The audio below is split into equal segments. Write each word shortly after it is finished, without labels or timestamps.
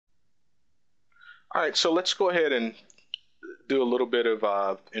All right, so let's go ahead and do a little bit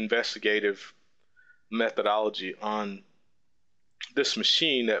of investigative methodology on this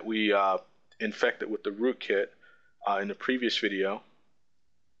machine that we infected with the rootkit in the previous video.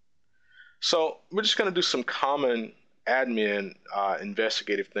 So we're just going to do some common admin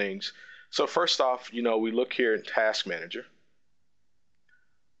investigative things. So first off, we look here in Task Manager.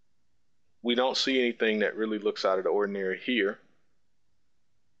 We don't see anything that really looks out of the ordinary here.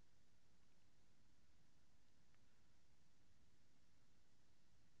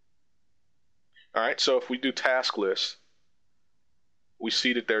 All right, so if we do task list, we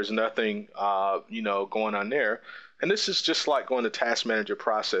see that there's nothing, going on there. And this is just like going to Task Manager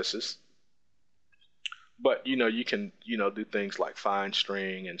processes. But, you can, do things like find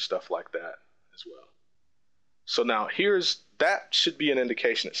string and stuff like that as well. So now that should be an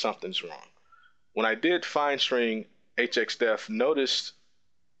indication that something's wrong. When I did find string hxdef, noticed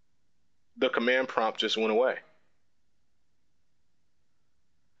the command prompt just went away.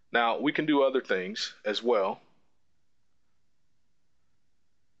 Now we can do other things as well.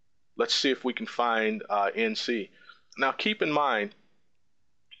 Let's see if we can find NC. Now keep in mind,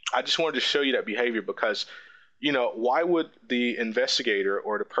 I just wanted to show you that behavior because, why would the investigator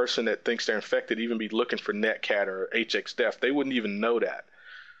or the person that thinks they're infected even be looking for netcat or hxdef? They wouldn't even know that.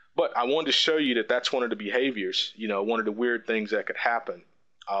 But I wanted to show you that that's one of the behaviors, one of the weird things that could happen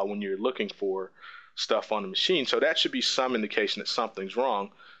when you're looking for stuff on the machine. So that should be some indication that something's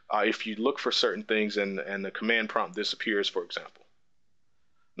wrong if you look for certain things and the command prompt disappears, for example.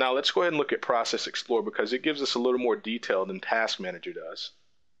 Now let's go ahead and look at Process Explorer because it gives us a little more detail than Task Manager does.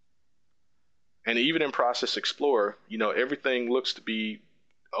 And even in Process Explorer, everything looks to be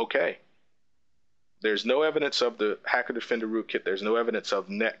okay. There's no evidence of the Hacker Defender rootkit. There's no evidence of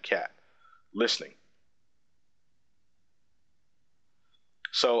netcat listening.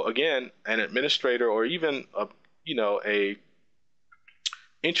 So again, an administrator or even a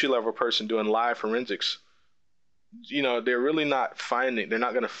entry-level person doing live forensics, they're really not finding. They're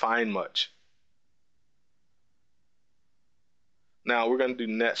not going to find much. Now we're going to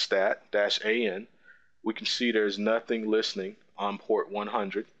do netstat-an. We can see there's nothing listening on port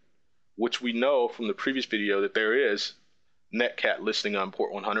 100. Which we know from the previous video that there is netcat listening on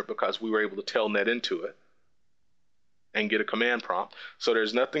port 100 because we were able to telnet into it and get a command prompt. So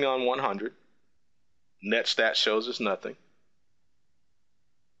there's nothing on 100. Netstat shows us nothing.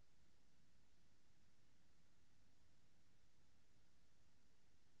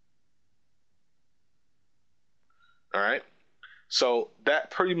 All right. So that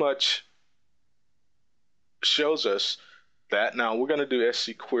pretty much shows us that. Now we're going to do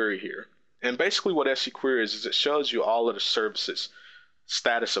SC query here. And basically what SC query is it shows you all of the services,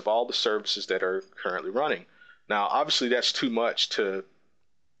 status of all the services that are currently running. Now, obviously that's too much to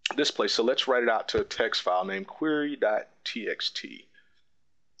display. So let's write it out to a text file named query.txt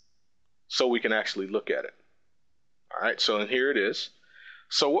so we can actually look at it. All right, so here it is.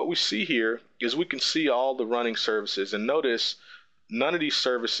 So what we see here is we can see all the running services, and notice none of these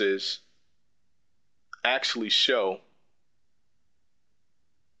services actually show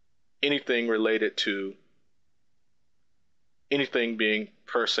anything related to anything being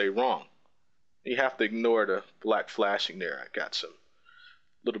per se wrong. You have to ignore the black flashing there. I got some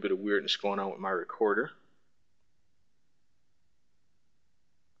little bit of weirdness going on with my recorder.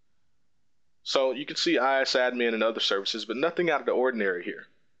 So you can see ISAdmin and other services, but nothing out of the ordinary here.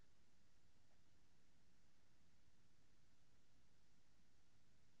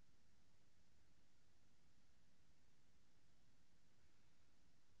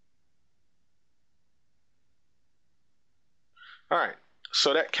 All right,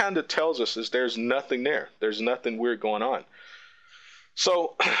 so that kind of tells us is there's nothing there. There's nothing weird going on.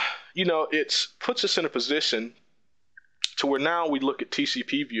 So, it puts us in a position to where now we look at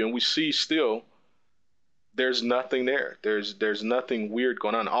TCP view and we see still there's nothing there. There's nothing weird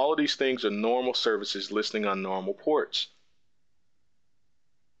going on. All of these things are normal services listening on normal ports.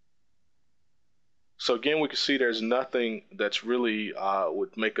 So again, we can see there's nothing that's really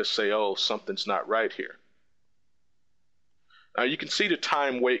would make us say, oh, something's not right here. You can see the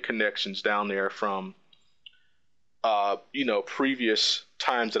time-wait connections down there from, previous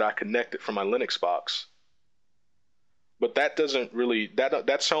times that I connected from my Linux box. But that doesn't really,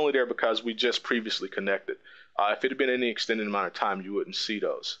 that's only there because we just previously connected. If it had been any extended amount of time, you wouldn't see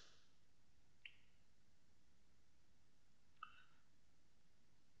those.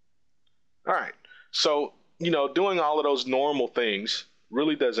 All right, so, doing all of those normal things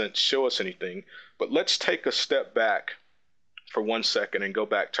really doesn't show us anything. But let's take a step back for 1 second and go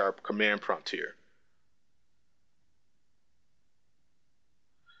back to our command prompt here.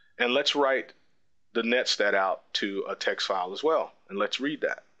 And let's write the netstat out to a text file as well. And let's read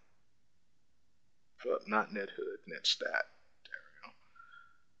that. Not nethood, netstat.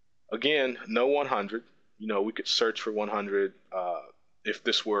 Again, no 100. We could search for 100 if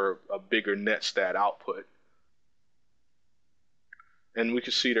this were a bigger netstat output. And we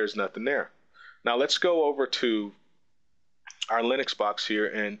can see there's nothing there. Now let's go over to our Linux box here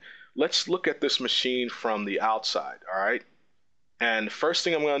and let's look at this machine from the outside, all right? And the first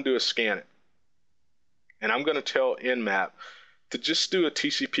thing I'm going to do is scan it. And I'm going to tell Nmap to just do a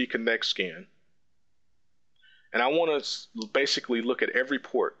TCP connect scan. And I want to basically look at every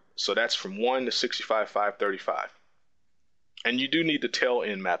port. So that's from 1 to 65.535. And you do need to tell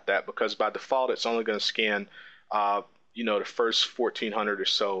Nmap that because by default, it's only going to scan, the first 1,400 or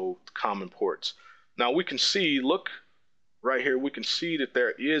so common ports. Now we can see, look right here, we can see that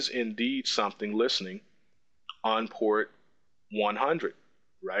there is indeed something listening on port 100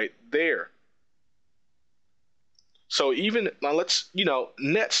 right there. So even now,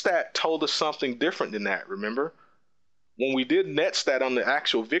 netstat told us something different than that. Remember, when we did netstat on the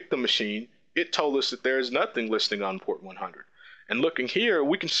actual victim machine, it told us that there is nothing listening on port 100. And looking here,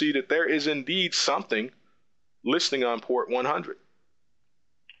 we can see that there is indeed something listening on port 100.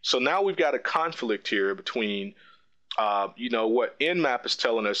 So now we've got a conflict here between, what Nmap is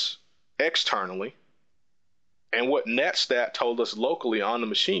telling us externally and what netstat told us locally on the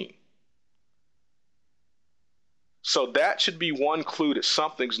machine. So that should be one clue that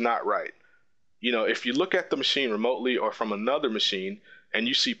something's not right. If you look at the machine remotely or from another machine and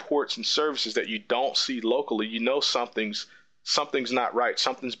you see ports and services that you don't see locally, something's not right.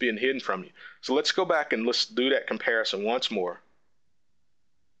 Something's being hidden from you. So let's go back and let's do that comparison once more.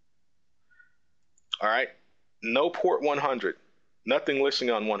 All right. No port 100. Nothing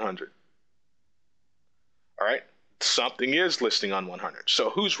listing on 100. All right. Something is listing on 100. So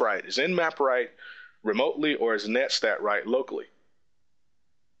who's right? Is Nmap right remotely or is netstat right locally?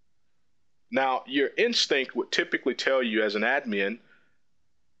 Now, your instinct would typically tell you as an admin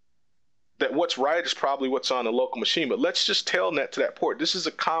that what's right is probably what's on the local machine, but let's just telnet to that port. This is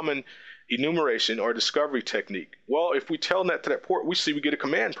a common enumeration or discovery technique. Well, if we telnet to that port, we get a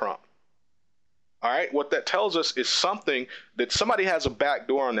command prompt. All right, what that tells us is something that somebody has a back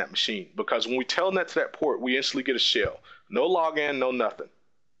door on that machine, because when we telnet to that port, we instantly get a shell. No login, no nothing.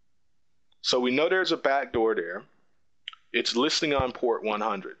 So we know there's a back door there. It's listing on port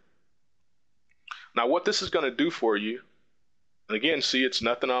 100. Now what this is going to do for you, and again, see it's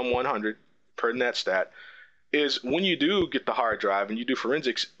nothing on 100 per netstat, is when you do get the hard drive and you do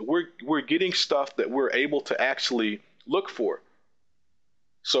forensics, we're getting stuff that we're able to actually look for.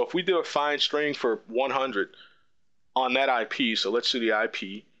 So if we do a find string for 100 on that IP, so let's do the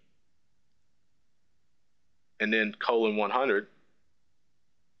IP and then colon 100.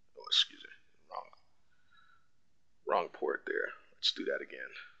 Oh, excuse me, wrong port there. Let's do that again.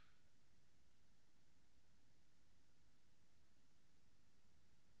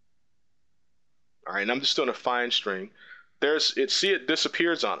 All right, and I'm just doing a find string. It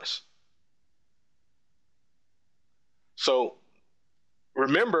disappears on us. So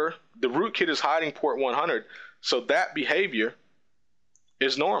remember, the rootkit is hiding port 100, so that behavior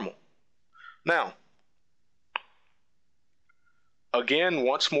is normal. Now, again,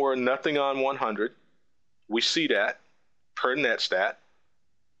 once more, nothing on 100. We see that per netstat.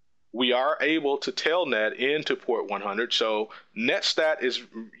 We are able to telnet into port 100. So netstat is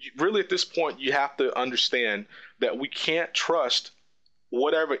really, at this point, you have to understand that we can't trust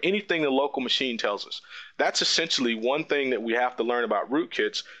anything the local machine tells us. That's essentially one thing that we have to learn about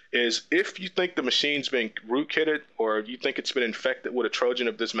rootkits is if you think the machine's been rootkitted or you think it's been infected with a Trojan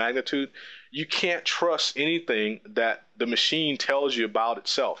of this magnitude, you can't trust anything that the machine tells you about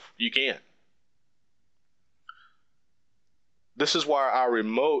itself. You can't. This is why our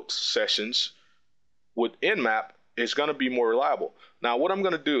remote sessions with Nmap is going to be more reliable. Now, what I'm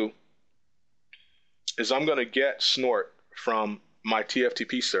going to do is I'm going to get Snort from my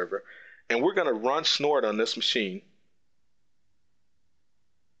TFTP server, and we're going to run Snort on this machine.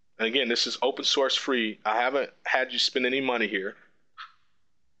 And again, this is open source free. I haven't had you spend any money here.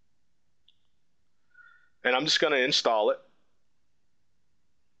 And I'm just going to install it.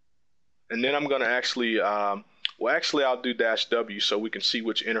 And then I'm going to actually, I'll do -W so we can see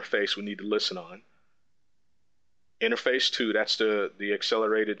which interface we need to listen on. Interface 2, that's the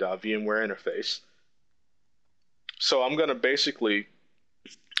accelerated VMware interface. So I'm going to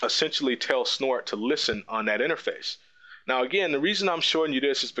essentially tell Snort to listen on that interface. Now, again, the reason I'm showing you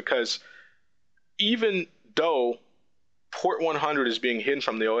this is because even though port 100 is being hidden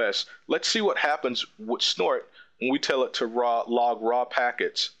from the OS, let's see what happens with Snort when we tell it to log raw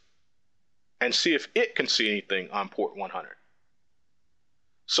packets and see if it can see anything on port 100.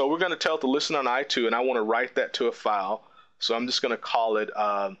 So we're going to tell it to listen on I2, and I want to write that to a file. So I'm just going to call it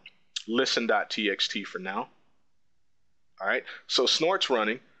listen.txt for now. All right, so Snort's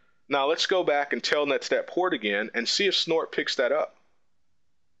running. Now let's go back and telnet to that port again and see if Snort picks that up.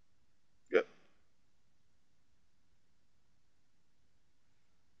 Good.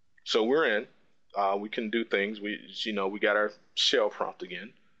 So we're in. We can do things. We got our shell prompt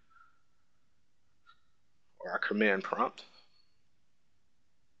again, or our command prompt.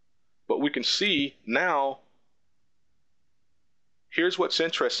 But we can see now, here's what's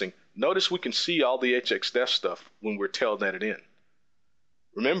interesting. Notice we can see all the hxdef stuff when we're telnetted in.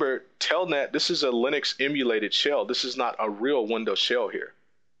 Remember, telnet, this is a Linux emulated shell. This is not a real Windows shell here.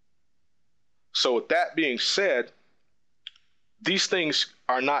 So with that being said, these things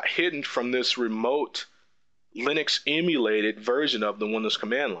are not hidden from this remote Linux emulated version of the Windows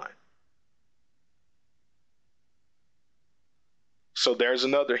command line. So there's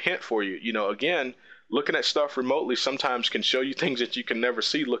another hint for you. Again, looking at stuff remotely sometimes can show you things that you can never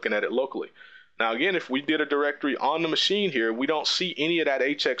see looking at it locally. Now, again, if we did a directory on the machine here, we don't see any of that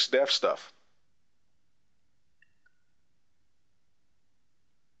hxdef stuff.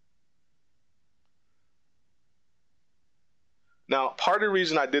 Now, part of the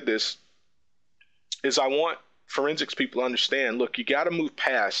reason I did this is I want forensics people to understand, look, you got to move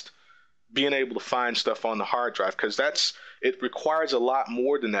past being able to find stuff on the hard drive, because it requires a lot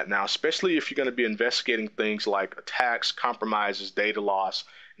more than that now, especially if you're going to be investigating things like attacks, compromises, data loss,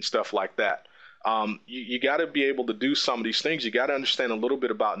 and stuff like that. You got to be able to do some of these things. You got to understand a little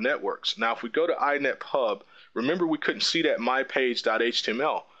bit about networks. Now, if we go to inetpub, remember we couldn't see that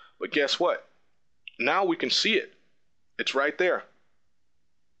mypage.html, but guess what? Now we can see it. It's right there.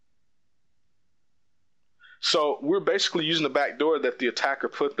 So we're basically using the backdoor that the attacker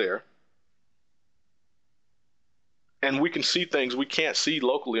put there. And we can see things we can't see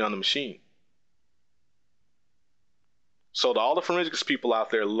locally on the machine. So to all the forensics people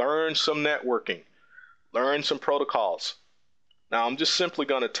out there, learn some networking, learn some protocols. Now I'm just simply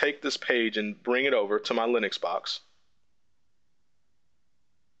going to take this page and bring it over to my Linux box.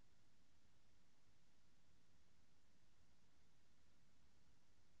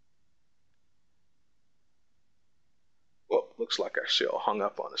 Well, looks like our shell hung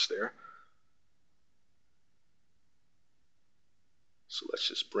up on us there. So let's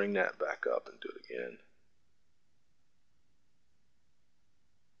just bring that back up and do it again.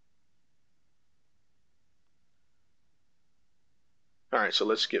 All right, so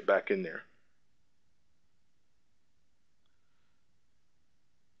let's get back in there.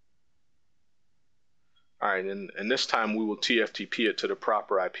 All right, and this time we will TFTP it to the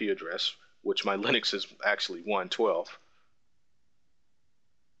proper IP address, which my Linux is actually 112.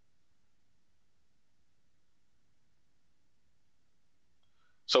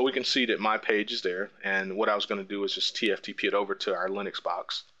 So we can see that my page is there, and what I was going to do is just TFTP it over to our Linux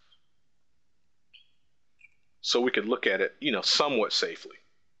box so we could look at it, somewhat safely.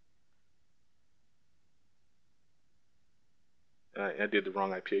 I did the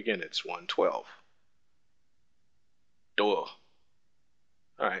wrong IP again. It's 112. Duh. All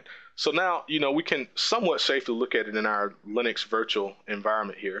right. So now, we can somewhat safely look at it in our Linux virtual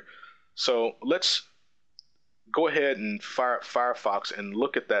environment here. So let's go ahead and fire Firefox and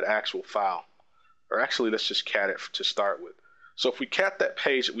look at that actual file. Or actually, let's just cat it to start with. So if we cat that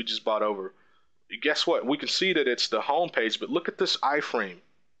page that we just brought over, guess what? We can see that it's the home page, but look at this iframe.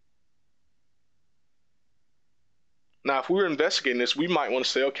 Now, if we were investigating this, we might want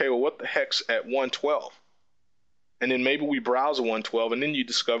to say, okay, well, what the heck's at 112? And then maybe we browse a 112, and then you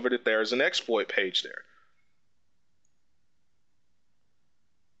discover that there's an exploit page there.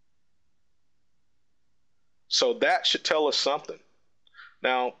 So that should tell us something.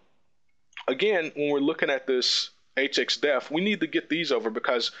 Now, again, when we're looking at this hxdef, we need to get these over,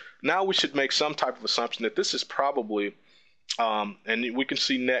 because now we should make some type of assumption that this is probably, and we can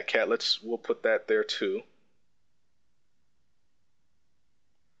see netcat. We'll put that there too.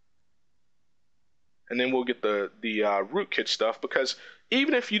 And then we'll get the rootkit stuff, because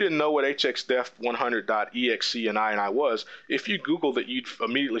even if you didn't know what hxdef 100.exe and ini was, if you Googled it, you'd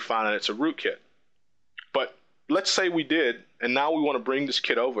immediately find out it's a rootkit. But let's say we did, and now we want to bring this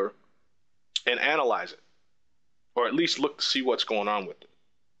kit over and analyze it, or at least look to see what's going on with it.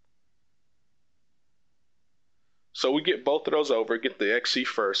 So we get both of those over, get the XE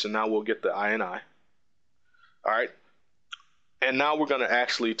first, and now we'll get the INI. All right. And now we're going to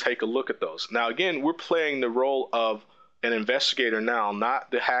actually take a look at those. Now, again, we're playing the role of an investigator now,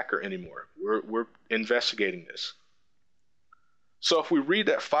 not the hacker anymore. We're investigating this. So if we read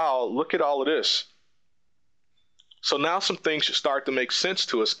that file, look at all of this. So now some things should start to make sense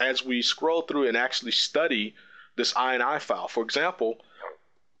to us as we scroll through and actually study this INI file. For example,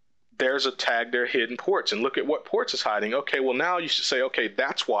 there's a tag there, hidden ports, and look at what ports it's hiding. Okay, well now you should say, okay,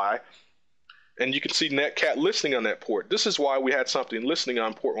 that's why. And you can see Netcat listening on that port. This is why we had something listening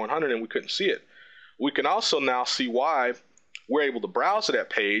on port 100 and we couldn't see it. We can also now see why we're able to browse to that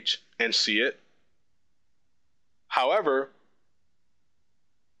page and see it. However,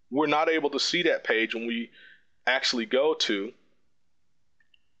 we're not able to see that page when we actually go to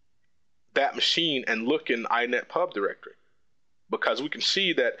that machine and look in inet pub directory, because we can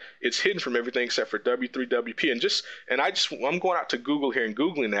see that it's hidden from everything except for W3WP. I'm going out to Google here and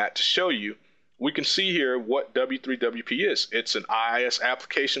Googling that to show you. We can see here what W3WP is. It's an IIS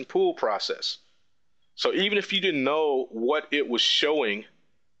application pool process. So even if you didn't know what it was showing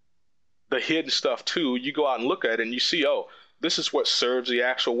the hidden stuff to, you go out and look at it and you see, oh, this is what serves the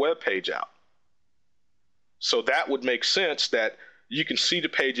actual web page out. So that would make sense that you can see the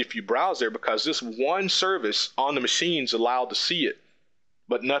page if you browse there, because this one service on the machine is allowed to see it,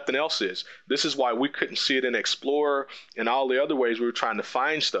 but nothing else is. This is why we couldn't see it in Explorer and all the other ways we were trying to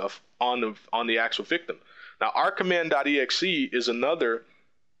find stuff on the actual victim. Now, rcommand.exe is another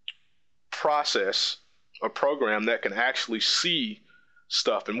process or program that can actually see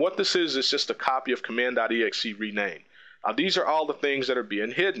stuff. And what this is just a copy of command.exe renamed. Now, these are all the things that are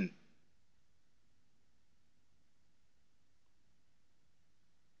being hidden.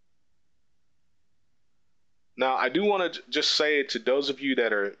 Now, I do want to just say to those of you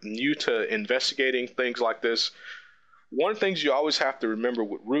that are new to investigating things like this, one of the things you always have to remember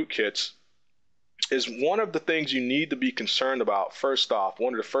with rootkits is one of the things you need to be concerned about, first off,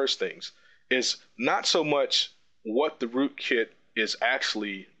 one of the first things, is not so much what the rootkit is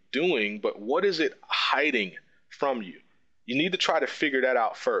actually doing, but what is it hiding from you? You need to try to figure that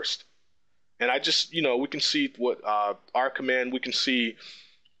out first. And we can see what our command, we can see,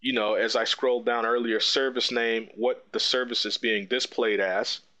 as I scrolled down earlier, service name, what the service is being displayed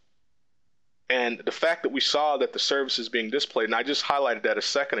as. And the fact that we saw that the service is being displayed, and I just highlighted that a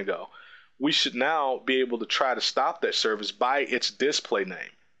second ago, we should now be able to try to stop that service by its display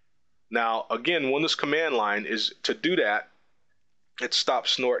name. Now, again, when this command line is to do that, let's stop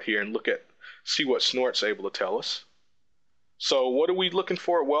snort here and see what snort's able to tell us. So what are we looking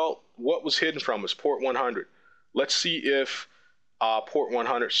for? Well, what was hidden from us? Port 100. Let's see if port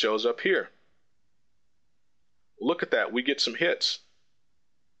 100 shows up here. Look at that. We get some hits.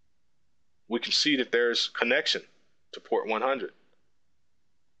 We can see that there's connection to port 100.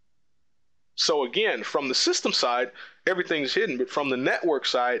 So again, from the system side, everything's hidden, but from the network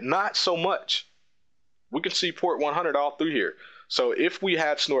side, not so much. We can see port 100 all through here. So if we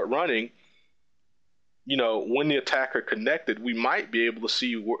had snort running, when the attacker connected, we might be able to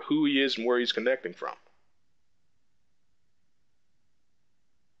see who he is and where he's connecting from.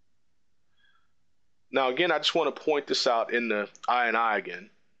 Now, again, I just want to point this out in the INI again.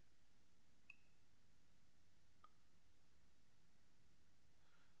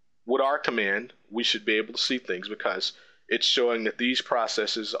 With our command, we should be able to see things because it's showing that these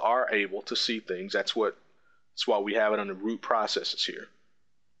processes are able to see things. That's why we have it on the root processes here.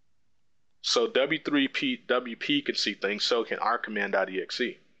 So W3WP can see things, so can our command.exe.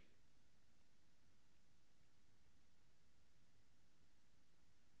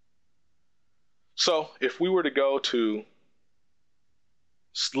 So if we were to go to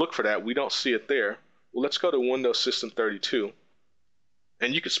look for that, we don't see it there. Well, let's go to Windows System 32.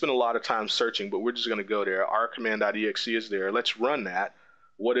 And you could spend a lot of time searching, but we're just going to go there. Our command.exe is there. Let's run that.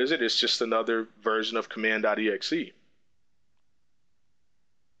 What is it? It's just another version of command.exe.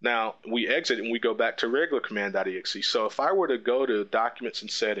 Now, we exit and we go back to regular command.exe. So if I were to go to Documents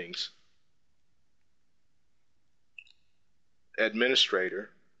and Settings, Administrator,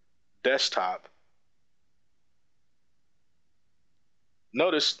 Desktop,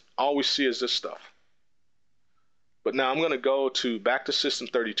 notice all we see is this stuff. But now I'm going to go back to System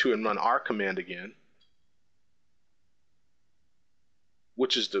 32 and run our command again,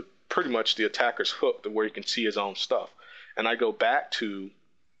 which is pretty much the attacker's hook to where he can see his own stuff. And I go back to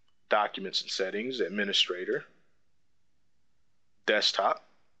Documents and Settings, Administrator, Desktop.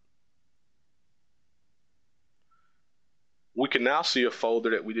 We can now see a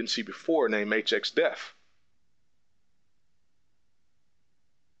folder that we didn't see before named hxdef.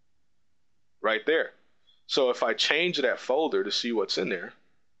 Right there. So if I change that folder to see what's in there,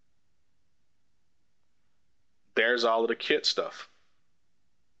 there's all of the kit stuff.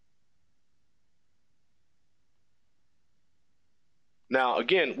 Now,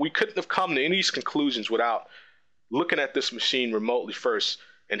 again, we couldn't have come to any of these conclusions without looking at this machine remotely first.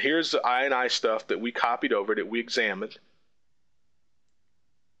 And here's the INI stuff that we copied over, that we examined.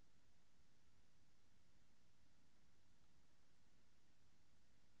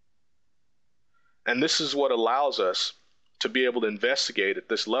 And this is what allows us to be able to investigate at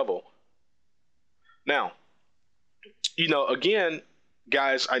this level. Now, again,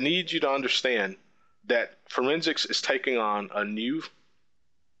 guys, I need you to understand that forensics is taking on a new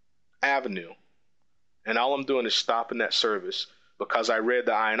avenue. And all I'm doing is stopping that service because I read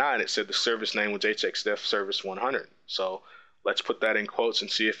the INI and it said the service name was HXDEF Service 100. So let's put that in quotes and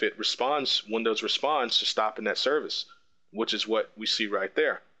see if it responds, Windows responds to stopping that service, which is what we see right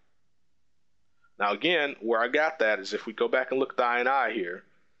there. Now again, where I got that is if we go back and look at the INI here,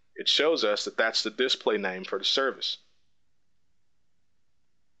 it shows us that that's the display name for the service.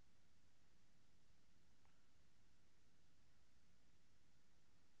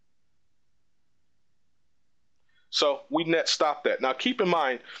 So we net stop that. Now keep in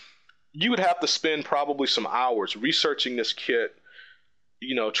mind, you would have to spend probably some hours researching this kit,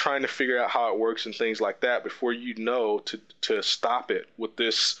 trying to figure out how it works and things like that before you know to stop it with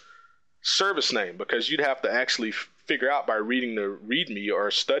this service name, because you'd have to actually figure out by reading the README or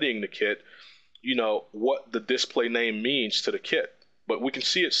studying the kit, what the display name means to the kit. But we can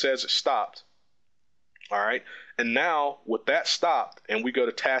see it says it stopped. All right. And now with that stopped and we go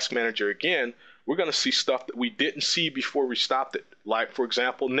to Task Manager again, we're going to see stuff that we didn't see before we stopped it. Like, for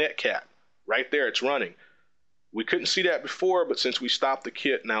example, Netcat. Right there, it's running. We couldn't see that before, but since we stopped the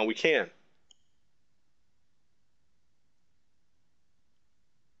kit, now we can.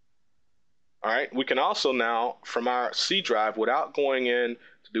 All right, we can also now, from our C drive, without going in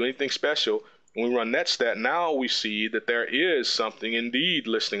to do anything special, when we run netstat, now we see that there is something indeed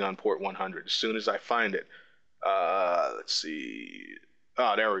listing on port 100 as soon as I find it. Let's see.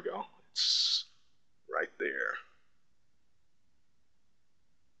 Oh, there we go. It's right there.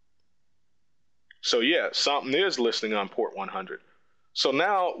 So yeah, something is listing on port 100. So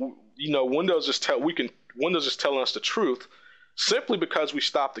now, Windows is telling us the truth simply because we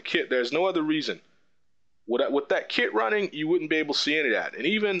stopped the kit. There's no other reason. With that kit running, you wouldn't be able to see any of that. And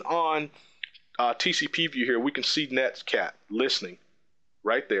even on TCP view here, we can see Netcat listening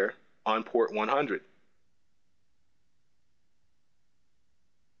right there on port 100.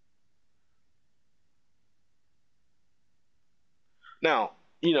 Now,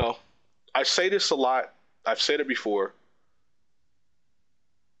 I say this a lot. I've said it before.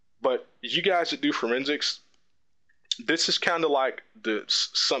 But you guys that do forensics, this is kind of like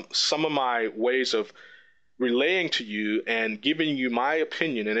some of my ways of relaying to you and giving you my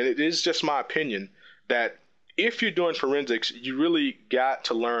opinion, and it is just my opinion, that if you're doing forensics, you really got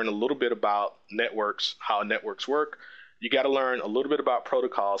to learn a little bit about networks, how networks work. You got to learn a little bit about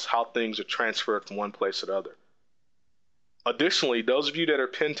protocols, how things are transferred from one place to the other. Additionally, those of you that are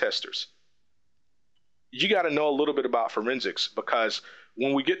pen testers, you got to know a little bit about forensics, because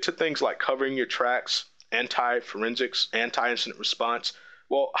when we get to things like covering your tracks, anti-forensics, anti-incident response,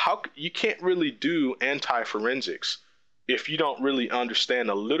 well, you can't really do anti-forensics if you don't really understand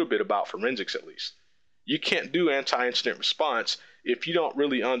a little bit about forensics at least. You can't do anti-incident response if you don't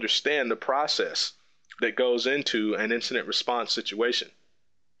really understand the process that goes into an incident response situation.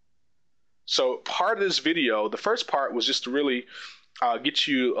 So part of this video, the first part was just to really get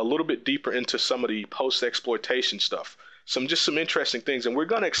you a little bit deeper into some of the post-exploitation stuff. Some interesting things, and we're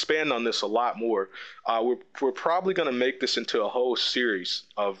going to expand on this a lot more. We're probably going to make this into a whole series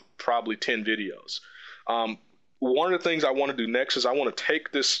of probably 10 videos. One of the things I want to do next is I want to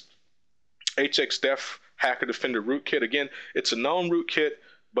take this HXDEF Hacker Defender rootkit. Again, it's a known rootkit,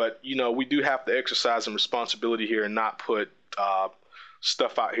 but we do have to exercise some responsibility here and not put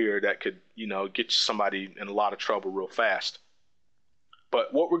stuff out here that could get somebody in a lot of trouble real fast.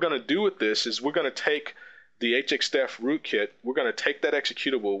 But what we're going to do with this is we're going to take the HXDEF rootkit, we're going to take that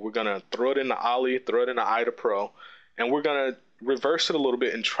executable, we're going to throw it into Ali, throw it into IDA Pro, and we're going to reverse it a little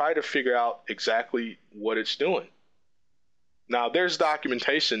bit and try to figure out exactly what it's doing. Now, there's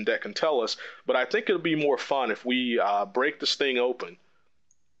documentation that can tell us, but I think it'll be more fun if we break this thing open,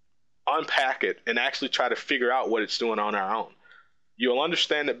 unpack it, and actually try to figure out what it's doing on our own. You'll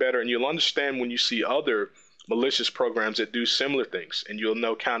understand it better, and you'll understand when you see other malicious programs that do similar things, and you'll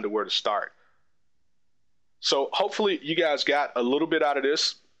know kind of where to start. So hopefully you guys got a little bit out of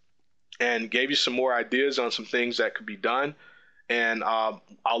this and gave you some more ideas on some things that could be done. And I'll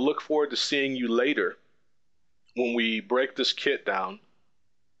look forward to seeing you later when we break this kit down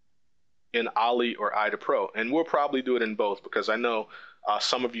in Ali or IDA Pro. And we'll probably do it in both, because I know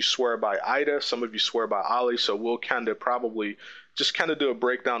some of you swear by IDA, some of you swear by Ali. So we'll probably just do a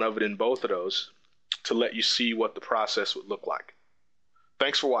breakdown of it in both of those. to let you see what the process would look like.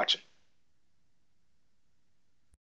 Thanks for watching.